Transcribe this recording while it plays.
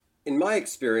In my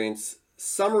experience,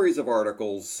 summaries of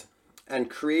articles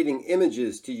and creating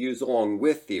images to use along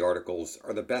with the articles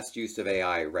are the best use of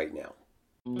AI right now.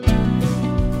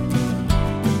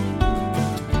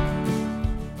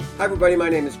 Hi everybody, my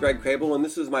name is Greg Crable and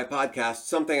this is my podcast,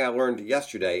 Something I Learned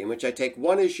Yesterday, in which I take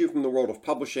one issue from the world of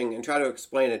publishing and try to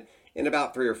explain it in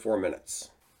about 3 or 4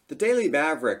 minutes. The Daily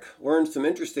Maverick learned some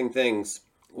interesting things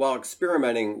while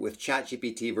experimenting with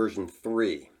ChatGPT version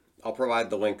 3. I'll provide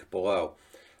the link below.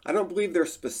 I don't believe their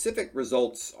specific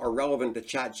results are relevant to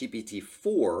ChatGPT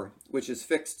 4, which has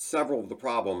fixed several of the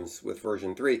problems with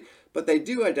version 3, but they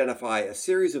do identify a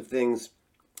series of things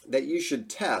that you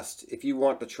should test if you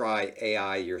want to try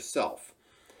AI yourself.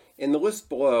 In the list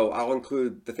below, I'll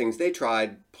include the things they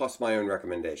tried, plus my own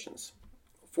recommendations.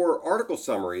 For article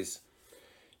summaries,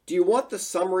 do you want the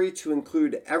summary to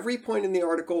include every point in the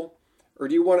article, or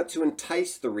do you want it to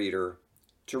entice the reader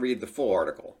to read the full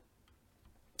article?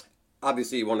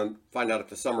 Obviously, you want to find out if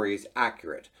the summary is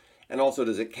accurate, and also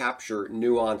does it capture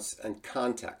nuance and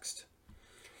context.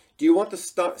 Do you want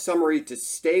the summary to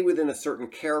stay within a certain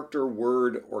character,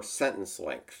 word, or sentence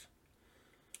length?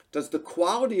 Does the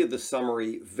quality of the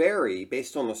summary vary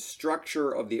based on the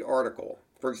structure of the article?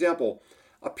 For example,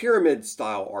 a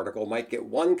pyramid-style article might get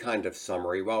one kind of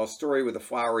summary, while a story with a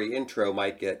flowery intro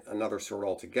might get another sort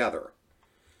altogether.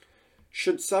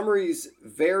 Should summaries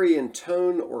vary in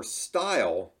tone or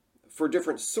style for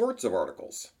different sorts of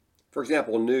articles? For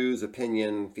example, news,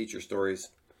 opinion, feature stories.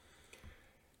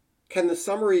 Can the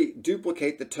summary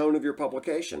duplicate the tone of your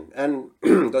publication? And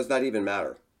does that even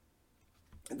matter?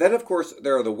 Then, of course,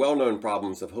 there are the well-known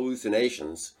problems of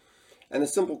hallucinations and the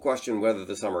simple question whether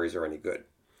the summaries are any good.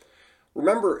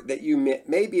 Remember that you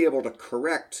may be able to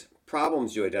correct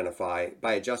problems you identify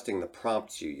by adjusting the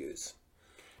prompts you use.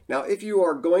 Now, if you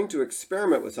are going to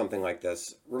experiment with something like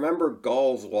this, remember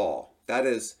Gall's law. That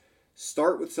is,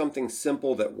 start with something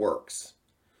simple that works.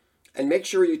 And make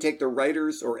sure you take the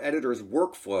writer's or editor's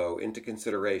workflow into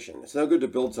consideration. It's no good to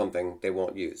build something they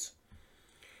won't use.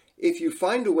 If you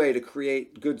find a way to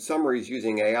create good summaries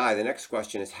using AI, the next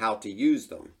question is how to use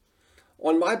them.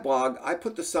 On my blog, I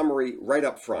put the summary right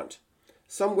up front.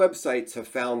 Some websites have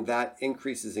found that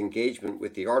increases engagement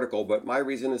with the article, but my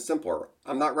reason is simpler.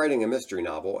 I'm not writing a mystery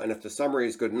novel, and if the summary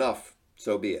is good enough,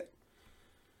 so be it.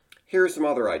 Here are some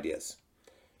other ideas.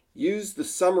 Use the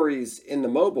summaries in the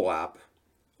mobile app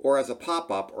or as a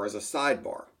pop-up or as a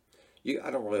sidebar.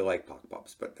 I don't really like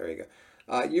pop-ups, but there you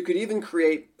go. You could even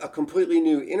create a completely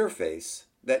new interface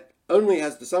that only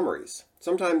has the summaries.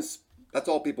 Sometimes that's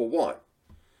all people want.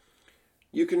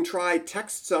 You can try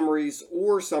text summaries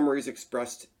or summaries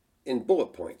expressed in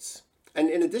bullet points. And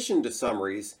in addition to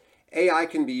summaries, AI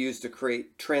can be used to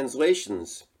create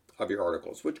translations of your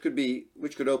articles, which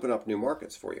could open up new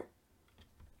markets for you.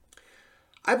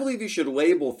 I believe you should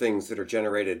label things that are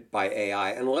generated by AI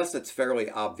unless it's fairly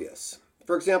obvious.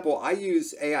 For example, I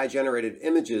use AI-generated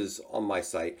images on my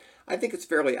site. I think it's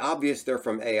fairly obvious they're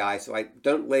from AI, so I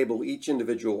don't label each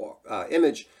individual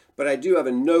image, but I do have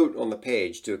a note on the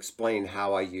page to explain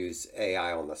how I use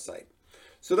AI on the site.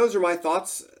 So those are my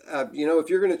thoughts. If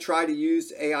you're going to try to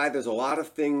use AI, there's a lot of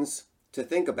things to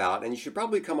think about, and you should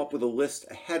probably come up with a list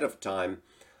ahead of time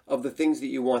of the things that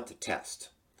you want to test.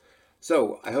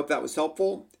 So I hope that was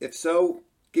helpful. If so,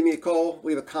 give me a call,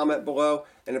 leave a comment below,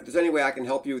 and if there's any way I can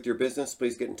help you with your business,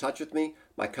 please get in touch with me.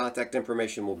 My contact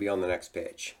information will be on the next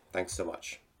page. Thanks so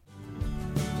much.